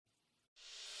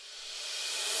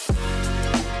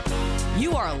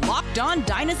are Locked On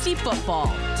Dynasty Football,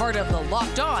 part of the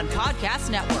Locked On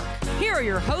Podcast Network. Here are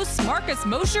your hosts, Marcus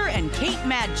Mosher and Kate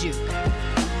Magdziuk.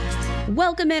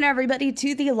 Welcome in, everybody,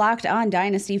 to the Locked On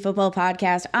Dynasty Football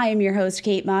Podcast. I am your host,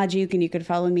 Kate Magdziuk, and you can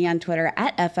follow me on Twitter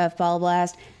at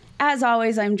FFBallblast. As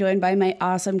always, I'm joined by my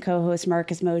awesome co-host,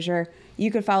 Marcus Mosher.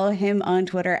 You can follow him on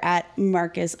Twitter at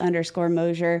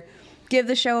Marcus_Mosher. Give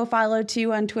the show a follow,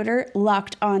 too, on Twitter,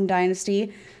 Locked On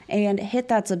Dynasty, and hit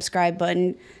that subscribe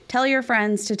button. Tell your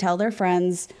friends to tell their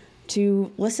friends to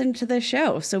listen to the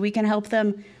show so we can help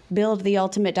them build the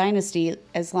ultimate dynasty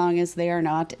as long as they are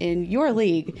not in your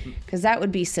league, because that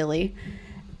would be silly.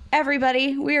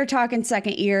 Everybody, we are talking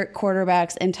second-year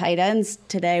quarterbacks and tight ends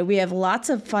today. We have lots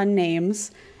of fun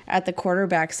names at the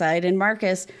quarterback side. And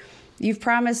Marcus, you've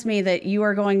promised me that you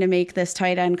are going to make this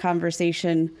tight end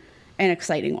conversation an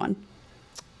exciting one.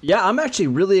 Yeah, I'm actually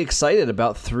really excited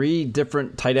about three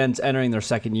different tight ends entering their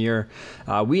second year.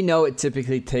 We know it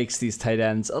typically takes these tight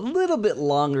ends a little bit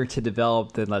longer to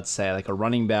develop than, let's say, like a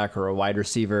running back or a wide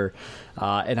receiver.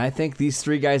 And I think these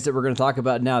three guys that we're going to talk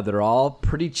about now, they're all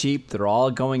pretty cheap. They're all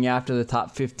going after the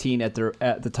top 15 at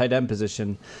the tight end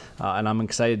position. And I'm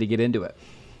excited to get into it.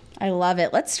 I love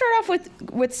it. Let's start off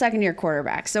with second-year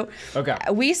quarterbacks. So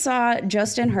We saw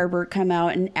Justin Herbert come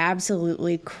out and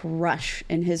absolutely crush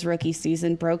in his rookie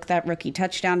season, broke that rookie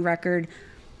touchdown record.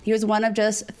 He was one of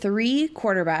just 3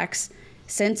 quarterbacks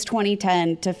since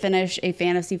 2010 to finish a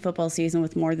fantasy football season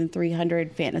with more than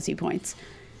 300 fantasy points.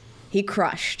 He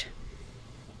crushed.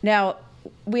 Now,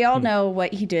 we all know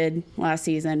what he did last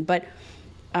season, but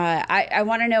I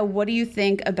want to know, what do you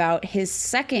think about his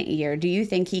second year? Do you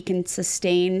think he can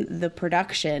sustain the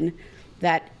production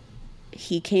that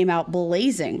he came out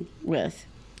blazing with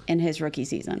in his rookie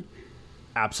season?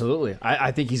 Absolutely.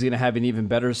 I think he's going to have an even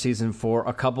better season for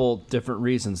a couple different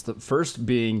reasons. The first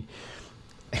being,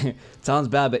 it sounds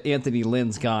bad, but Anthony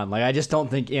Lynn's gone. Like, I just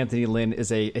don't think Anthony Lynn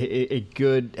is a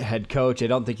good head coach. I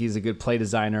don't think he's a good play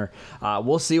designer.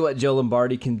 We'll see what Joe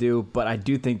Lombardi can do, but I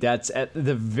do think that's, at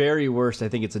the very worst, I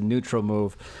think it's a neutral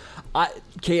move.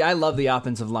 Kate, I love the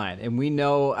offensive line, and we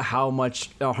know how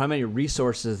many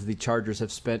resources the Chargers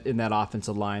have spent in that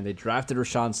offensive line. They drafted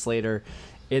Rashawn Slater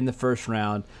in the first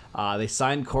round. They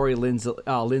signed Corey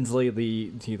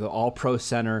Linsley, the all-pro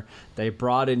center. They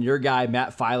brought in your guy,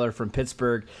 Matt Filer from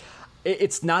Pittsburgh.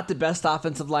 It's not the best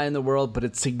offensive line in the world, but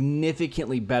it's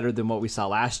significantly better than what we saw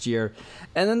last year.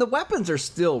 And then the weapons are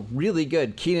still really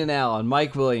good. Keenan Allen,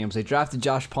 Mike Williams. They drafted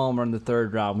Josh Palmer in the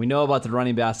third round. We know about the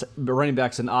running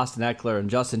backs in Austin Eckler and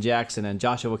Justin Jackson and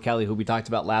Joshua Kelly, who we talked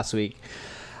about last week.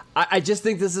 I just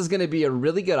think this is going to be a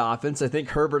really good offense. I think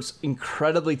Herbert's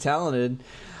incredibly talented.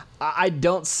 I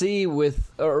don't see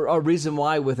a reason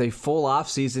why with a full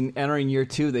offseason entering year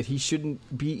 2 that he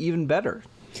shouldn't be even better.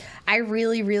 I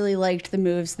really, really liked the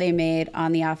moves they made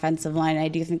on the offensive line. I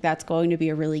do think that's going to be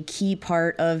a really key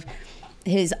part of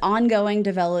his ongoing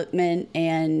development.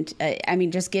 And,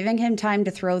 just giving him time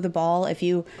to throw the ball. If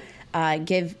you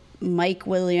give Mike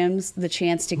Williams the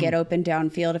chance to get open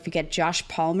downfield, if you get Josh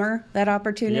Palmer that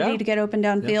opportunity to get open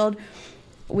downfield,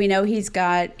 we know he's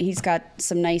got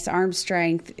some nice arm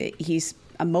strength. He's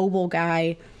a mobile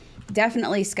guy.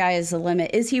 Definitely sky is the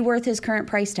limit. Is he worth his current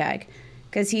price tag?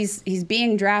 Because he's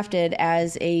being drafted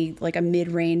as a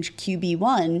mid-range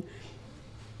QB1.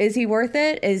 Is he worth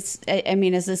it? Is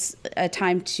this a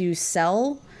time to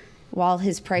sell while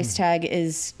his price tag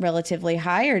is relatively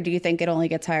high, or do you think it only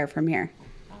gets higher from here?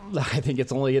 I think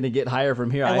it's only going to get higher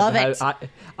from here. I love it.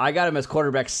 I got him as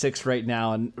quarterback 6 right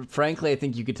now, and frankly, I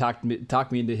think you could talk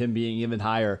me into him being even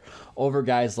higher over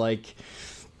guys like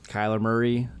Kyler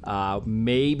Murray,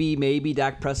 maybe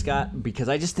Dak Prescott, because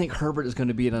I just think Herbert is going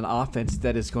to be in an offense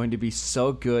that is going to be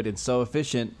so good and so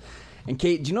efficient. And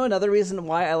Kate, do you know another reason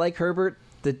why I like Herbert?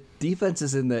 The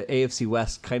defenses in the AFC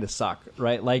West kind of suck,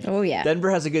 right?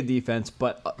 Denver has a good defense,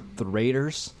 but the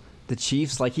Raiders, the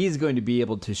Chiefs, he's going to be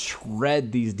able to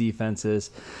shred these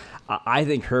defenses. I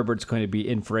think Herbert's going to be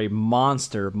in for a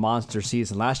monster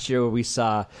season. Last year we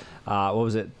saw,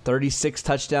 36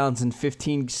 touchdowns in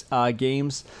 15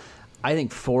 games. I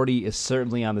think 40 is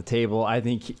certainly on the table. I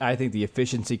think the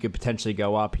efficiency could potentially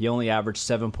go up. He only averaged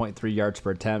 7.3 yards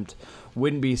per attempt.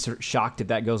 Wouldn't be shocked if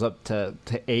that goes up to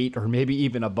 8 or maybe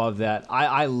even above that.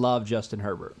 I love Justin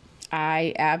Herbert.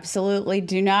 I absolutely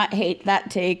do not hate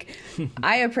that take.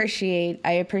 I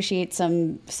appreciate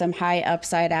some high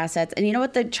upside assets. And you know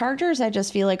what? The Chargers, I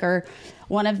just feel like, are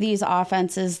one of these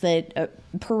offenses that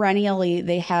perennially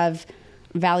they have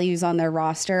values on their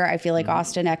roster. I feel like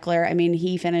Austin Eckler,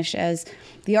 he finished as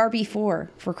the RB4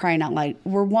 for crying out loud.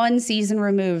 We're one season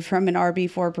removed from an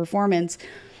RB4 performance,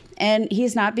 and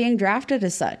he's not being drafted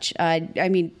as such.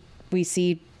 we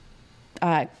see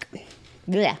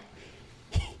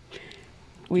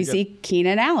we see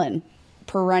Keenan Allen,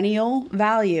 perennial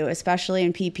value, especially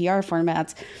in PPR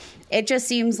formats. It just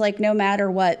seems like no matter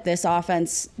what, this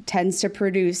offense tends to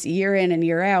produce year in and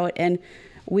year out, and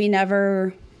we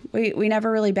never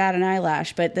really bat an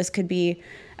eyelash. But this could be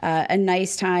a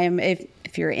nice time.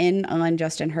 If you're in on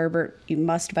Justin Herbert, you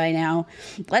must by now.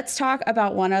 Let's talk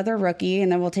about one other rookie, and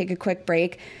then we'll take a quick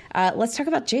break. Let's talk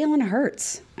about Jalen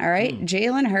Hurts. All right.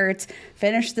 Jalen Hurts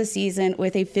finished the season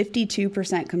with a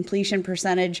 52% completion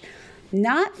percentage.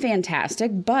 Not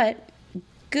fantastic, but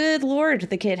good Lord,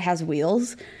 the kid has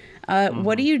wheels.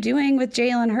 What are you doing with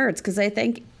Jalen Hurts? Because I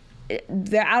think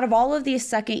out of all of these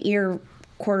second-year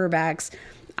quarterbacks,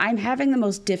 I'm having the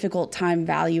most difficult time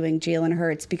valuing Jalen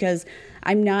Hurts because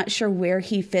I'm not sure where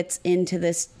he fits into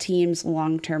this team's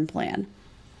long-term plan.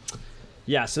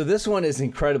 Yeah, so this one is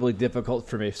incredibly difficult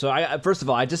for me. So first of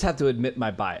all, I just have to admit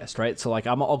my bias, right? So like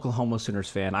I'm an Oklahoma Sooners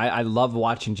fan. I love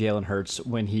watching Jalen Hurts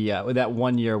when he that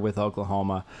 1 year with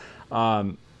Oklahoma.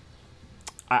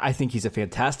 I think he's a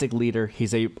fantastic leader.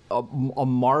 He's a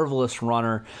marvelous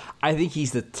runner. I think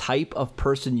he's the type of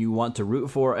person you want to root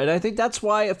for. And I think that's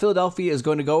why Philadelphia is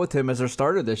going to go with him as their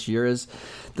starter this year, is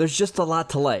there's just a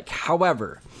lot to like.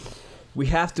 However, we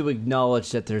have to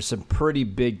acknowledge that there's some pretty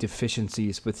big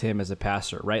deficiencies with him as a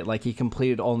passer, right? Like he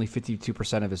completed only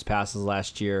 52% of his passes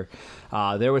last year.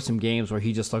 There were some games where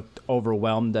he just looked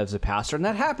overwhelmed as a passer, and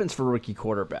that happens for rookie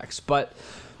quarterbacks. But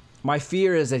my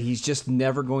fear is that he's just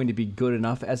never going to be good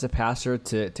enough as a passer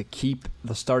to keep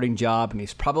the starting job, and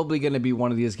he's probably going to be one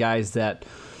of these guys that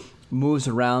moves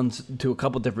around to a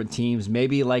couple different teams,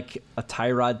 maybe like a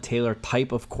Tyrod Taylor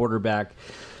type of quarterback.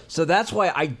 So that's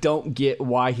why I don't get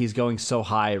why he's going so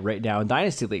high right now in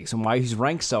Dynasty Leagues and why he's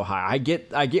ranked so high. I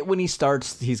get when he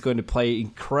starts, he's going to play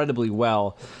incredibly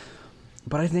well,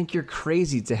 but I think you're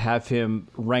crazy to have him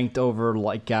ranked over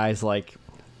like guys like,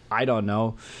 I don't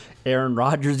know, Aaron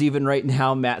Rodgers even right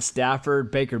now, Matt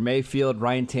Stafford, Baker Mayfield,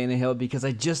 Ryan Tannehill, because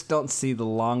I just don't see the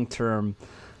long-term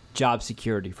job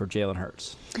security for Jalen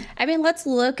Hurts. I mean, let's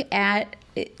look at,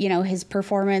 his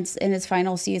performance in his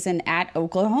final season at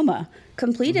Oklahoma.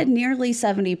 Completed nearly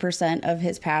 70% of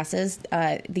his passes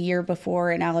the year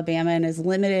before in Alabama, and his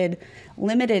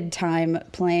limited time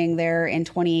playing there in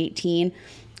 2018.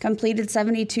 Completed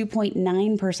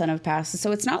 72.9% of passes.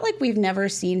 So it's not like we've never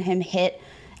seen him hit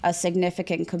a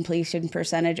significant completion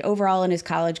percentage. Overall in his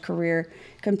college career,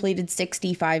 completed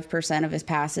 65% of his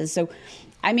passes. So,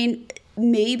 I mean,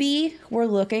 maybe we're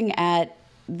looking at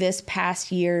this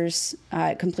past year's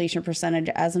completion percentage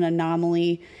as an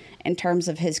anomaly in terms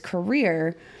of his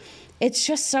career. It's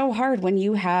just so hard when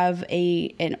you have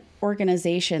an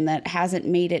organization that hasn't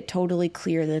made it totally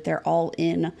clear that they're all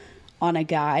in on a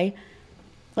guy.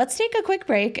 Let's take a quick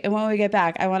break, and when we get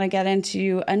back, I want to get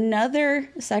into another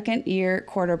second-year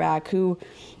quarterback who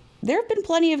there have been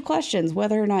plenty of questions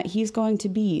whether or not he's going to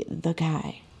be the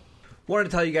guy. Wanted to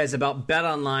tell you guys about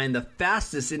BetOnline, the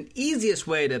fastest and easiest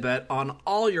way to bet on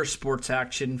all your sports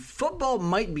action. Football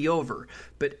might be over,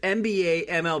 but NBA,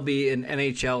 MLB, and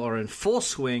NHL are in full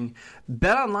swing.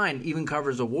 BetOnline even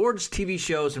covers awards, TV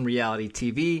shows, and reality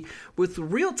TV with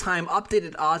real-time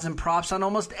updated odds and props on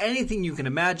almost anything you can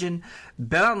imagine.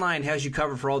 BetOnline has you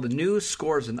covered for all the news,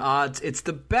 scores, and odds. It's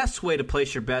the best way to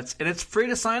place your bets, and it's free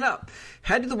to sign up.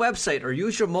 Head to the website or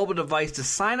use your mobile device to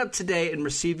sign up today and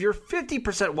receive your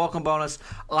 50% welcome bonus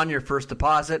on your first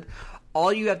deposit.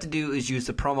 All you have to do is use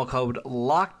the promo code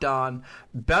LOCKEDON.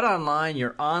 BetOnline,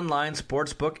 your online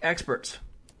sportsbook experts.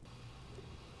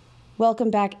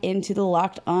 Welcome back into the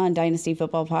Locked On Dynasty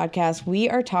Football Podcast. We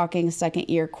are talking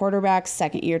second-year quarterbacks,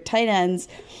 second-year tight ends.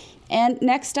 And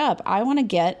next up, I want to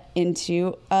get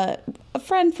into a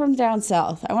friend from down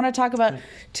south. I want to talk about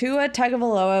Tua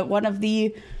Tagovailoa, one of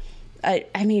the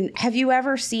have you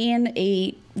ever seen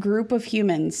a group of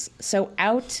humans so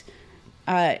out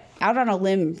on a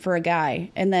limb for a guy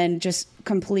and then just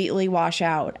completely wash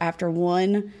out after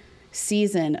one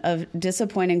season of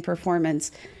disappointing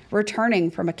performance,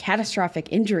 returning from a catastrophic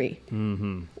injury?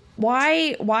 Mm-hmm.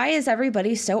 Why is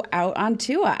everybody so out on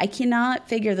Tua? I cannot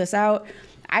figure this out.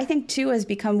 I think Tua has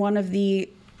become one of the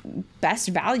best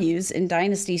values in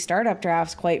dynasty startup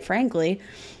drafts, quite frankly,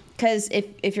 because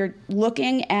if you're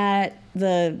looking at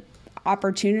the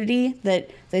opportunity that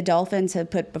the Dolphins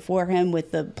have put before him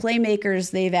with the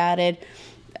playmakers they've added,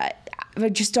 I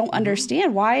just don't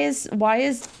understand why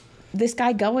is this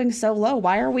guy going so low?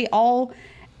 Why are we all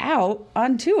out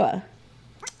on Tua?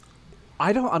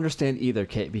 I don't understand either,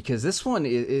 Kate, because this one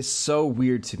is so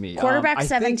weird to me. Quarterback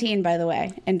 17, by the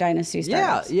way, in dynasty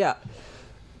startups. Yeah.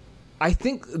 I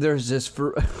think there's this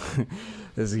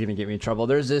This is going to get me in trouble.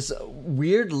 There's this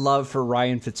weird love for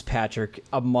Ryan Fitzpatrick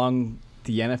among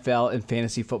the NFL and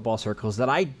fantasy football circles that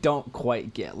I don't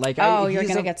quite get. Like, you're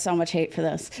going to get so much hate for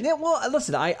this. Yeah, well,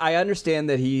 listen, I understand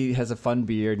that he has a fun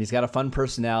beard and he's got a fun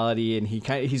personality and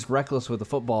he's reckless with the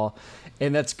football,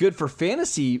 and that's good for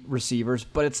fantasy receivers,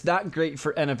 but it's not great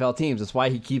for NFL teams. That's why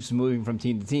he keeps moving from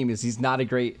team to team, is he's not a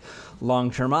great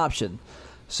long-term option.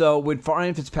 So when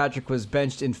Ryan Fitzpatrick was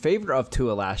benched in favor of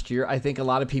Tua last year, I think a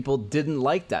lot of people didn't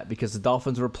like that because the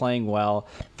Dolphins were playing well,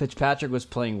 Fitzpatrick was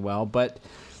playing well, but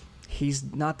he's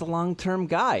not the long-term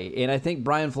guy. And I think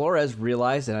Brian Flores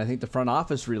realized, and I think the front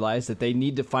office realized, that they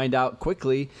need to find out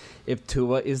quickly if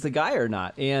Tua is the guy or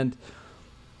not. And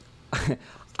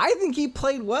I think he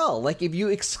played well. Like, if you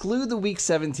exclude the Week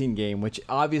 17 game, which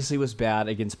obviously was bad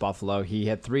against Buffalo, he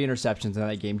had 3 interceptions in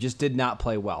that game, just did not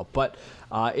play well. But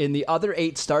in the other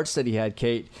 8 starts that he had,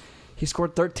 Kate, he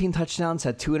scored 13 touchdowns,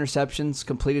 had 2 interceptions,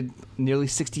 completed nearly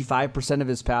 65% of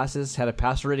his passes, had a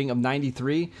passer rating of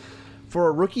 93. For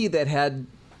a rookie that had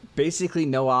basically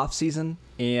no offseason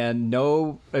and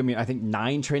I think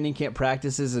 9 training camp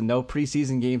practices and no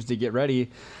preseason games to get ready,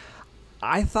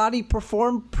 I thought he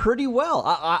performed pretty well.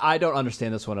 I don't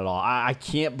understand this one at all. I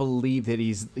can't believe that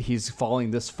he's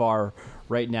falling this far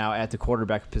right now at the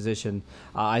quarterback position.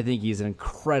 I think he's an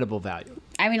incredible value.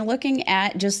 I mean, looking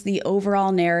at just the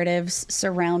overall narratives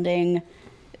surrounding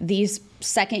these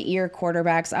second-year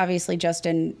quarterbacks, obviously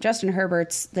Justin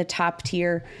Herbert's the top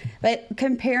tier, but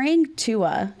comparing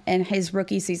Tua and his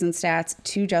rookie season stats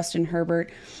to Justin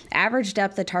Herbert, average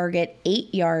depth of target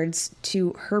 8 yards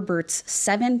to Herbert's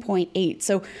 7.8.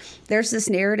 So there's this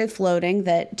narrative floating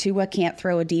that Tua can't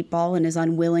throw a deep ball and is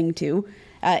unwilling to.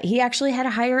 He actually had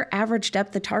a higher average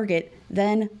depth of target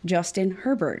than Justin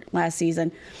Herbert last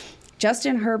season.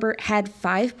 Justin Herbert had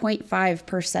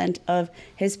 5.5% of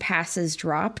his passes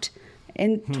dropped.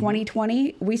 In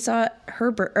 2020, we saw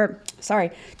Tua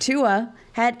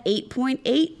had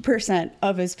 8.8%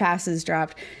 of his passes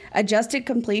dropped. Adjusted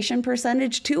completion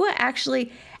percentage, Tua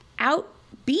actually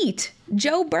outbeat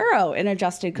Joe Burrow in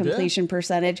adjusted completion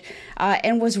percentage,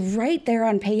 and was right there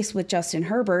on pace with Justin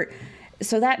Herbert.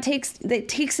 So that takes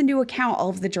into account all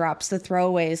of the drops, the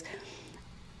throwaways.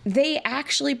 They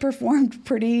actually performed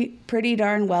pretty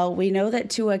darn well. We know that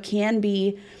Tua can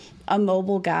be a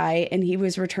mobile guy, and he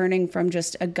was returning from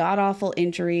just a god-awful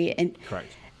injury, and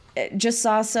correct. Just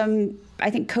saw some, I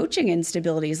think, coaching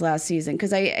instabilities last season,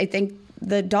 because I think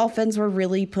the Dolphins were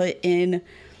really put in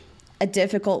a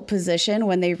difficult position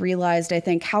when they realized, I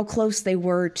think, how close they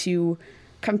were to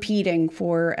competing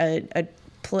for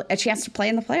a chance to play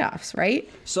in the playoffs, right?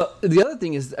 So the other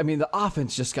thing is, I mean, the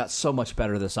offense just got so much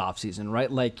better this offseason,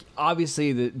 right? Like,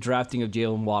 obviously the drafting of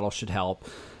Jalen Waddle should help,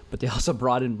 but they also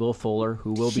brought in Will Fuller,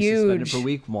 who will be suspended for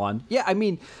week 1. Yeah, I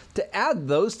mean, to add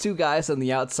those 2 guys on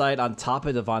the outside on top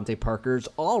of Devontae Parker's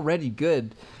already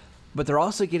good, but they're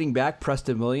also getting back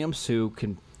Preston Williams, who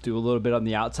can do a little bit on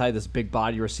the outside, this big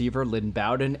body receiver. Lynn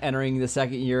Bowden entering the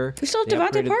second year. We still have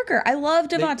Devontae Parker. I love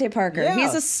Devontae Parker.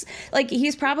 Yeah.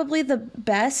 He's probably the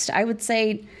best, I would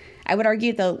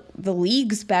argue the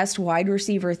league's best wide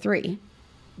receiver 3.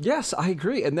 Yes, I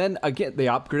agree. And then, again, they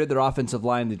upgraded their offensive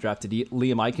line. They drafted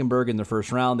Liam Eichenberg in the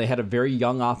first round. They had a very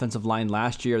young offensive line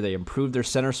last year. They improved their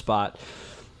center spot.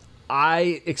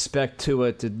 I expect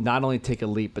Tua to not only take a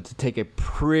leap, but to take a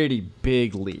pretty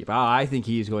big leap. I think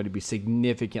he's going to be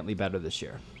significantly better this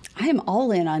year. I am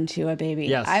all in on Tua, baby.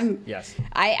 Yes.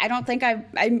 I don't think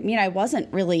I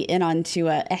wasn't really in on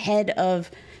Tua ahead of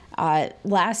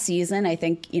last season. I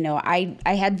think, I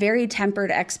had very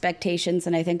tempered expectations,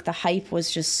 and I think the hype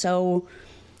was just so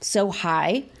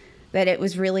high that it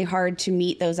was really hard to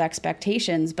meet those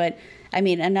expectations. But I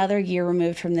mean, another year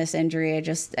removed from this injury,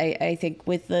 I think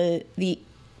with the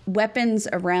weapons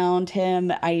around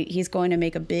him, he's going to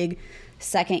make a big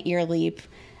second-year leap.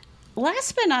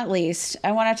 Last but not least,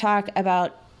 I want to talk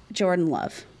about Jordan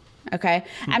Love. Okay,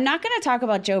 I'm not going to talk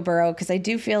about Joe Burrow because I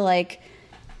just feel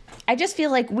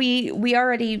like we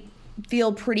already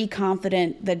feel pretty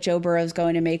confident that Joe Burrow is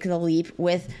going to make the leap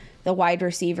with the wide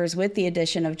receivers, with the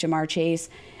addition of Jamar Chase.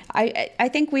 I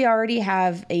think we already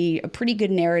have a pretty good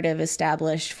narrative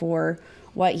established for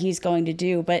what he's going to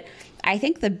do. But I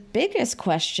think the biggest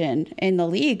question in the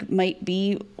league might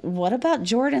be, what about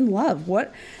Jordan Love?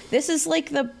 This is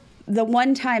like the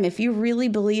one time, if you really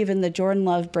believe in the Jordan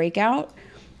Love breakout,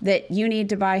 that you need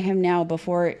to buy him now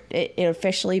before it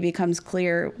officially becomes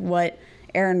clear what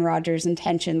Aaron Rodgers'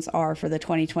 intentions are for the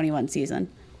 2021 season.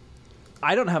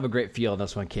 I don't have a great feel on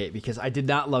this one, Kate, because I did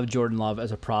not love Jordan Love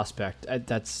as a prospect.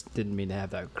 Didn't mean to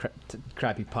have that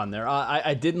crappy pun there.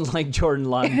 I didn't like Jordan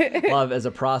Love as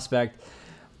a prospect.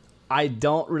 I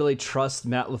don't really trust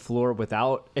Matt LaFleur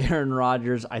without Aaron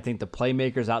Rodgers. I think the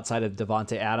playmakers outside of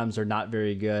Devontae Adams are not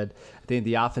very good. I think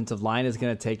the offensive line is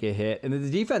going to take a hit. And the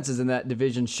defenses in that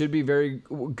division should be very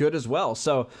good as well.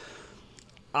 So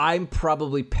I'm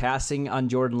probably passing on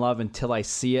Jordan Love until I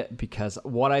see it, because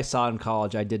what I saw in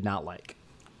college I did not like.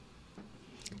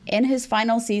 In his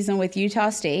final season with Utah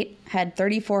State, had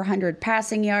 3,400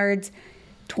 passing yards,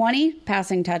 20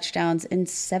 passing touchdowns, and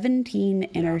 17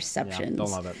 interceptions. Yeah,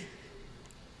 don't love it.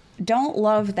 Don't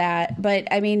love that, but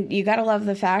I mean, you got to love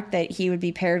the fact that he would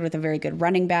be paired with a very good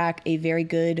running back, a very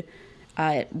good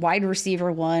wide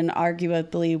receiver one,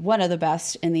 arguably one of the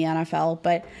best in the NFL.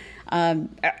 But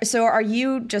so are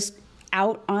you just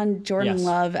out on Jordan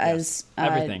Love as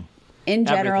everything in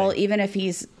general, everything. Even if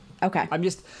he's okay? I'm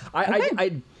just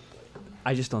I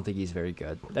just don't think he's very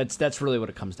good. That's really what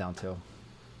it comes down to.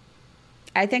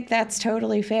 I think that's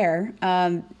totally fair.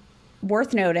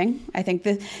 Worth noting, I think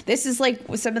this is like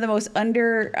some of the most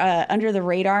under the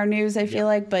radar news, I feel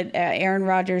like, but Aaron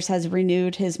Rodgers has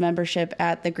renewed his membership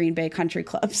at the Green Bay Country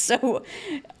Club. So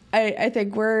I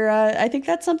think I think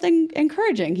that's something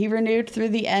encouraging. He renewed through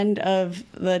the end of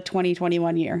the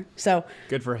 2021 year. So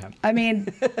good for him. I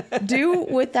mean, do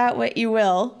with that what you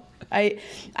will. I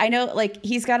know, like,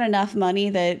 he's got enough money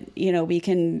that, you know, we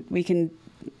can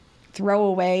throw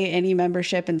away any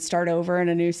membership and start over in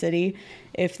a new city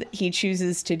if he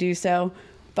chooses to do so.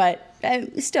 But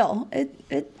still,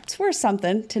 it's worth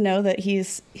something to know that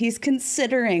he's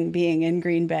considering being in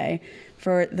Green Bay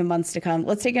for the months to come.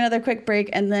 Let's take another quick break.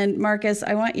 And then, Marcus,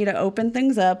 I want you to open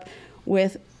things up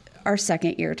with our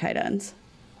second-year tight ends.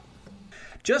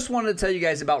 Just wanted to tell you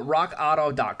guys about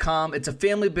RockAuto.com. It's a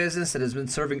family business that has been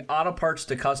serving auto parts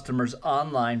to customers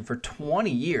online for 20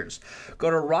 years.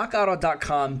 Go to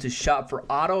RockAuto.com to shop for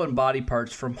auto and body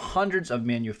parts from hundreds of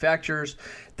manufacturers.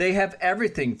 They have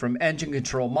everything from engine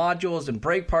control modules and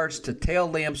brake parts to tail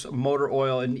lamps, motor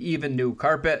oil, and even new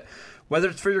carpet. Whether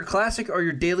it's for your classic or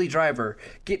your daily driver,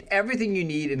 get everything you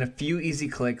need in a few easy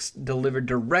clicks delivered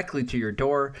directly to your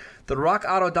door. The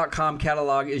RockAuto.com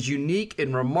catalog is unique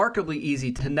and remarkably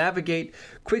easy to navigate.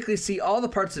 Quickly see all the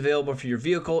parts available for your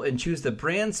vehicle and choose the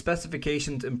brand,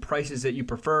 specifications, and prices that you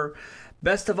prefer.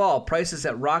 Best of all, prices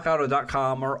at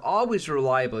RockAuto.com are always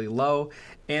reliably low,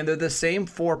 and they're the same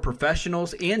for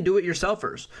professionals and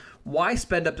do-it-yourselfers. Why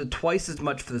spend up to twice as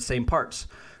much for the same parts?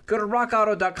 Go to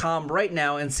rockauto.com right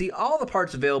now and see all the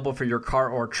parts available for your car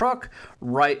or truck.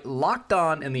 Write Locked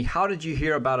On in the How Did You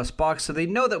Hear About Us box so they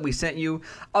know that we sent you.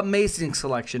 Amazing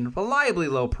selection, reliably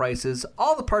low prices,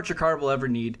 all the parts your car will ever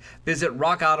need. Visit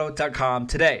rockauto.com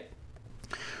today.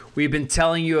 We've been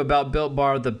telling you about Built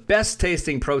Bar, the best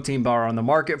tasting protein bar on the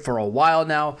market for a while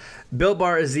now. Built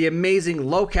Bar is the amazing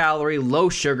low-calorie,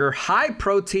 low-sugar,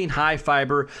 high-protein,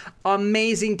 high-fiber,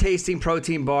 amazing tasting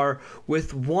protein bar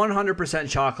with 100%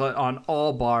 chocolate on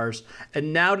all bars.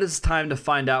 And now it is time to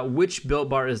find out which Built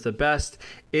Bar is the best.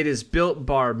 It is Built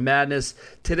Bar Madness.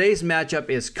 Today's matchup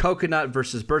is coconut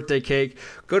versus birthday cake.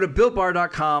 Go to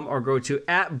BuiltBar.com or go to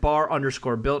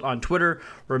 @bar_built on Twitter.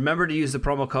 Remember to use the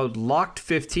promo code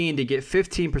LOCKED15 to get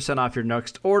 15% off your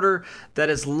next order. That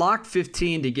is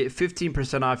LOCKED15 to get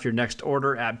 15% off your next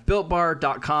order at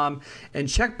BuiltBar.com. And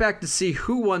check back to see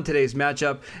who won today's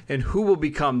matchup and who will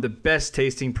become the best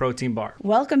tasting protein bar.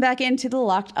 Welcome back into the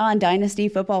Locked On Dynasty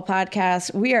Football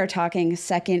Podcast. We are talking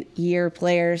second-year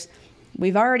players.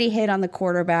 We've already hit on the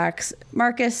quarterbacks.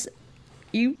 Marcus,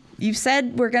 you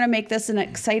said we're going to make this an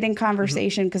exciting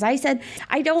conversation because I said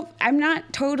I'm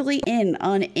not totally in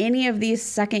on any of these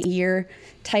second-year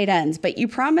tight ends, but you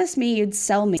promised me you'd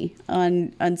sell me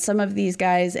on some of these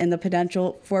guys and the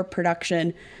potential for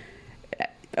production.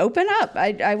 Open up.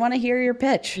 I want to hear your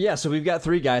pitch. Yeah, so we've got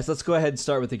three guys. Let's go ahead and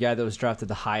start with the guy that was drafted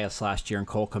the highest last year in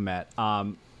Cole Kmet.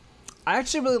 I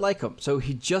actually really like him. So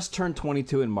he just turned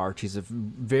 22 in March. He's a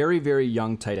very, very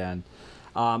young tight end.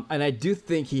 And I do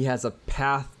think he has a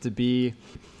path to be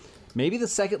maybe the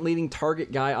second leading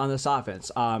target guy on this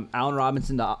offense. Allen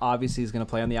Robinson obviously is going to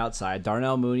play on the outside.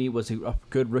 Darnell Mooney was a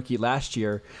good rookie last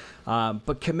year.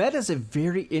 But Kmet is a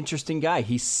very interesting guy.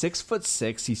 He's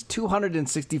 6'6". He's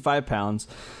 265 pounds.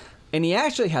 And he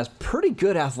actually has pretty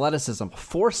good athleticism,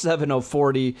 4.70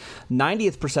 40,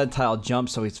 90th percentile jump,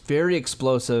 so he's very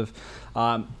explosive.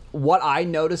 What I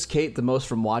noticed, Kate, the most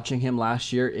from watching him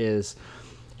last year is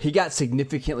he got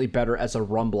significantly better as a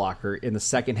run blocker in the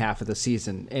second half of the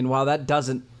season. And while that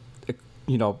doesn't,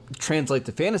 translate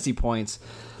to fantasy points,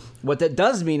 what that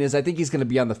does mean is I think he's going to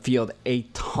be on the field a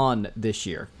ton this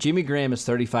year. Jimmy Graham is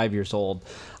 35 years old.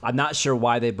 I'm not sure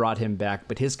why they brought him back,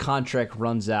 but his contract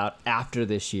runs out after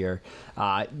this year.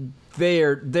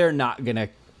 They're not going to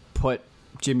put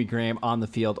Jimmy Graham on the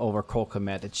field over Cole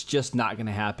Kmet. It's just not going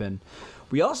to happen.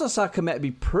 We also saw Kmet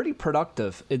be pretty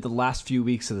productive in the last few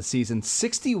weeks of the season.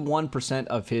 61%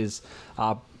 of his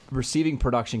receiving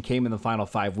production came in the final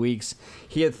 5 weeks.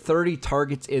 He had 30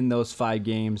 targets in those 5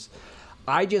 games.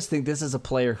 I just think this is a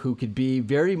player who could be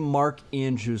very Mark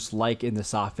Andrews-like in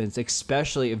this offense,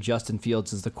 especially if Justin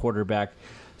Fields is the quarterback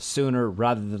sooner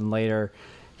rather than later.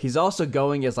 He's also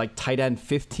going as like tight end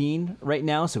 15 right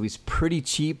now, so he's pretty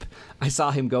cheap. I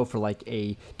saw him go for like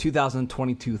a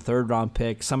 2022 third-round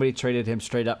pick. Somebody traded him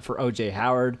straight up for O.J.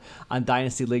 Howard on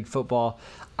Dynasty League football.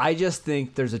 I just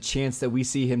think there's a chance that we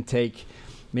see him take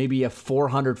maybe a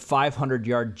 400,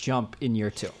 500-yard jump in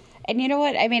year 2. And you know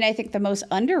what? I mean, I think the most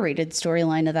underrated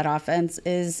storyline of that offense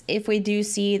is if we do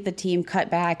see the team cut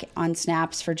back on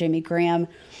snaps for Jimmy Graham,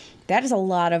 that is a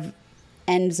lot of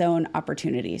end zone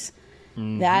opportunities.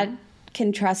 Mm-hmm. That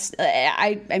can trust.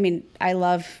 I mean, I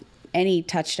love any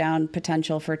touchdown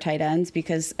potential for tight ends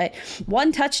because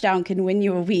one touchdown can win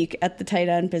you a week at the tight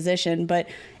end position. But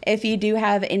if you do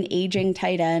have an aging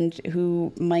tight end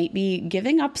who might be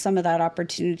giving up some of that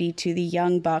opportunity to the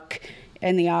young buck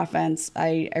in the offense,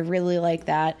 I really like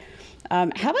that. How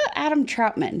about Adam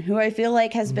Troutman, who I feel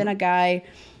like has been a guy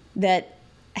that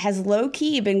has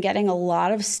low-key been getting a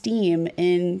lot of steam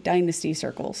in dynasty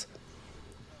circles?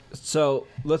 So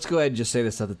let's go ahead and just say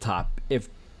this at the top. If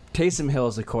Taysom Hill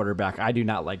is the quarterback, I do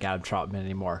not like Adam Troutman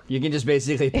anymore. You can just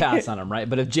basically pass on him, right?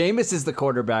 But if Jameis is the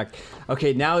quarterback,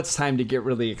 okay, now it's time to get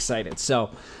really excited. So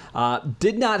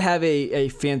did not have a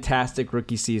fantastic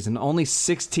rookie season, only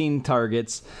 16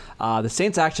 targets. The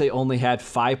Saints actually only had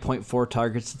 5.4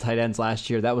 targets to tight ends last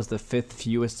year. That was the 5th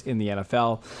fewest in the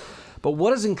NFL. But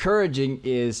what is encouraging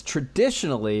is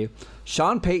traditionally,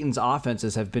 Sean Payton's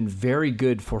offenses have been very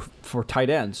good for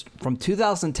tight ends. From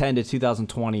 2010 to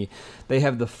 2020, they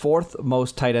have the 4th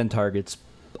most tight end targets.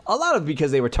 A lot of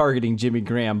because they were targeting Jimmy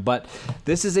Graham, but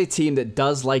this is a team that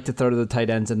does like to throw to the tight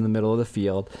ends in the middle of the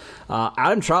field.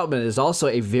 Adam Troutman is also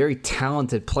a very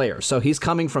talented player. So he's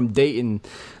coming from Dayton.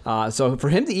 So for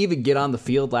him to even get on the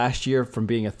field last year from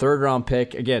being a third-round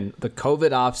pick, again, the COVID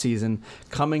offseason,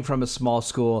 coming from a small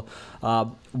school,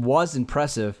 was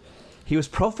impressive. He was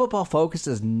Pro Football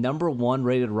Focus's #1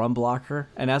 rated run blocker.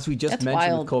 And as we just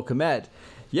mentioned with Cole Kmet,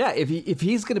 yeah, if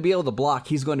he's going to be able to block,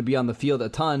 he's going to be on the field a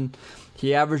ton.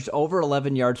 He averaged over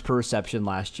 11 yards per reception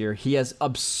last year. He has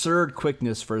absurd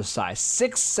quickness for his size.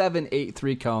 6'7",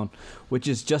 8'3" cone, which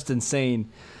is just insane.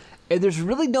 And there's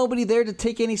really nobody there to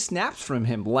take any snaps from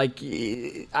him. Like,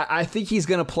 I think he's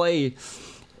going to play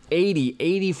 80,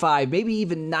 85, maybe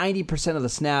even 90% of the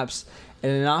snaps.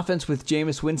 And an offense with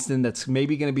Jameis Winston that's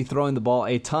maybe going to be throwing the ball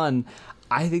a ton,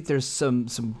 I think there's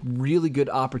some really good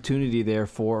opportunity there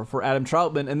for Adam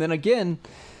Troutman. And then again,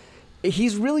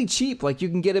 he's really cheap. Like, you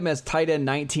can get him as tight end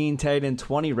 19, tight end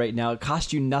 20 right now. It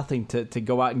costs you nothing to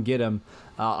go out and get him.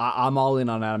 I'm all in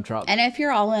on Adam Troutman. And if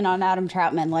you're all in on Adam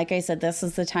Troutman, like I said, this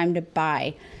is the time to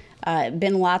buy.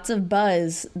 Been lots of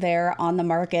buzz there on the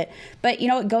market. But, you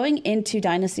know, going into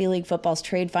Dynasty League Football's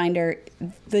Trade Finder,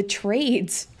 the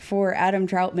trades for Adam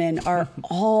Troutman are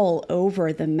all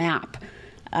over the map.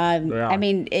 I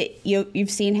mean, you've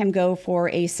seen him go for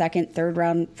a 2nd, 3rd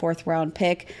round, 4th round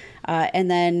pick. And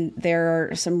then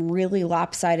there are some really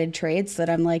lopsided trades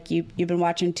that I'm like, you've been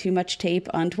watching too much tape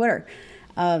on Twitter.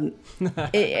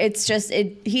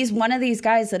 He's one of these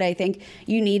guys that I think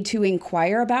you need to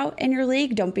inquire about in your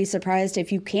league. Don't be surprised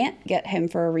if you can't get him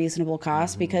for a reasonable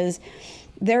cost, because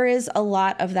there is a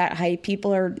lot of that hype.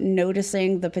 People are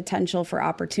noticing the potential for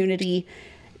opportunity.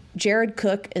 Jared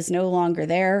Cook is no longer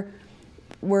there.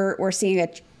 We're seeing a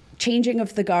changing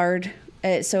of the guard.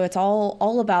 So it's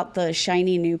all about the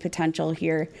shiny new potential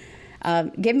here.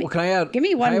 Give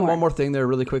me one more thing there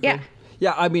really quickly?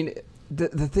 Yeah. I mean,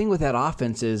 the thing with that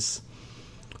offense is,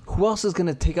 who else is going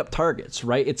to take up targets,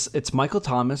 right? It's Michael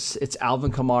Thomas, it's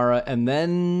Alvin Kamara, and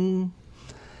then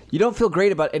you don't feel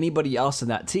great about anybody else in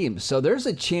that team. So there's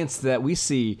a chance that we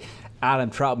see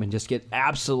Adam Troutman just get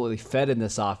absolutely fed in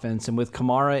this offense. And with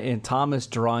Kamara and Thomas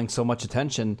drawing so much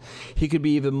attention, he could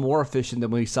be even more efficient than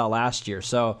we saw last year.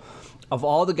 So of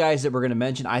all the guys that we're going to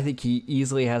mention, I think he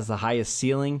easily has the highest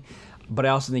ceiling, but I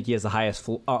also think he has the highest,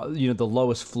 the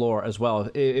lowest floor as well.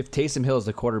 If Taysom Hill is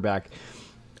the quarterback,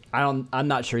 I'm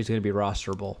not sure he's going to be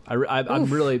rosterable. I'm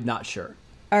really not sure.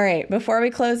 All right, before we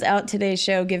close out today's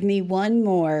show, give me one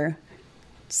more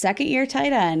second-year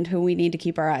tight end who we need to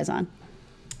keep our eyes on.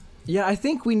 Yeah, I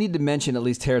think we need to mention at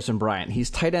least Harrison Bryant. He's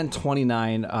tight end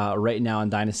 29 right now in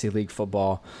Dynasty League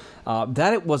football.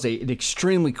 That was an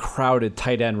extremely crowded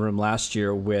tight end room last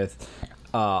year with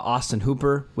Austin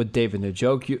Hooper with David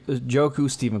Njoku,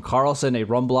 Steven Carlson, a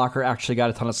run blocker, actually got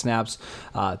a ton of snaps.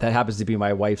 That happens to be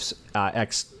my wife's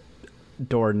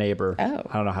ex-door neighbor. Oh.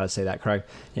 I don't know how to say that correct.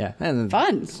 Yeah. And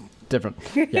Fun. Different.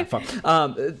 Yeah, fun.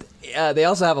 They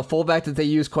also have a fullback that they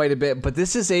use quite a bit, but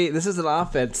this is an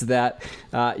offense that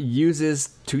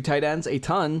uses two tight ends a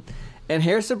ton, and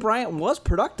Harrison Bryant was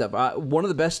productive. One of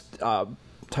the best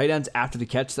tight ends after the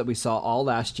catch that we saw all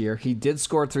last year. He did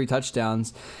score 3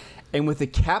 touchdowns, and with the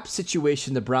cap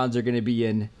situation the Browns are going to be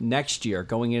in next year,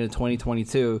 going into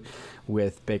 2022,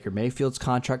 with Baker Mayfield's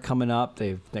contract coming up,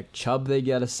 they've Nick Chubb they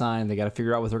got to sign. They got to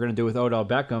figure out what they're going to do with Odell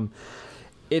Beckham.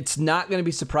 It's not going to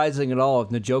be surprising at all if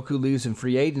Njoku leaves in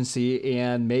free agency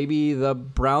and maybe the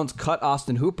Browns cut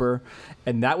Austin Hooper,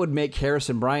 and that would make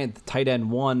Harrison Bryant the tight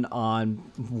end 1 on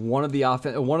one of the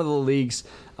league's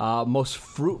most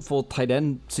fruitful tight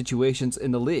end situations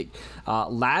in the league.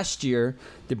 Last year,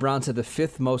 the Browns had the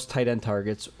 5th most tight end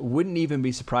targets. Wouldn't even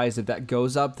be surprised if that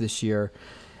goes up this year.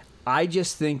 I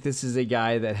just think this is a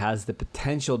guy that has the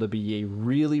potential to be a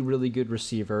really, really good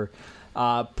receiver.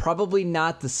 Probably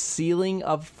not the ceiling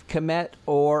of Kmet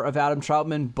or of Adam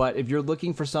Troutman, but if you're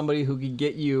looking for somebody who could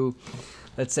get you,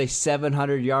 let's say,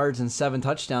 700 yards and 7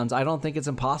 touchdowns, I don't think it's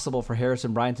impossible for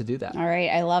Harrison Bryant to do that. All right,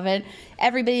 I love it.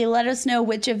 Everybody, let us know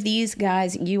which of these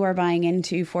guys you are buying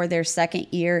into for their second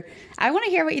year. I want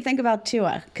to hear what you think about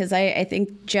Tua, because I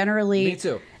think generally Me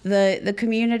too. The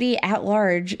community at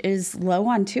large is low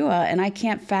on Tua, and I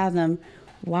can't fathom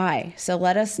why. So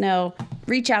let us know.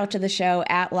 Reach out to the show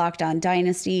at Locked On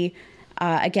Dynasty.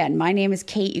 Again, my name is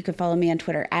Kate. You can follow me on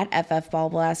Twitter at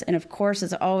FFBallBlast. And of course,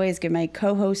 as always, give my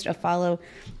co-host a follow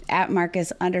at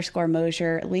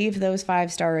Marcus_Mosher. Leave those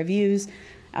 5-star reviews.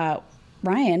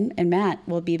 Ryan and Matt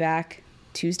will be back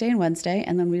Tuesday and Wednesday,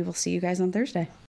 and then we will see you guys on Thursday.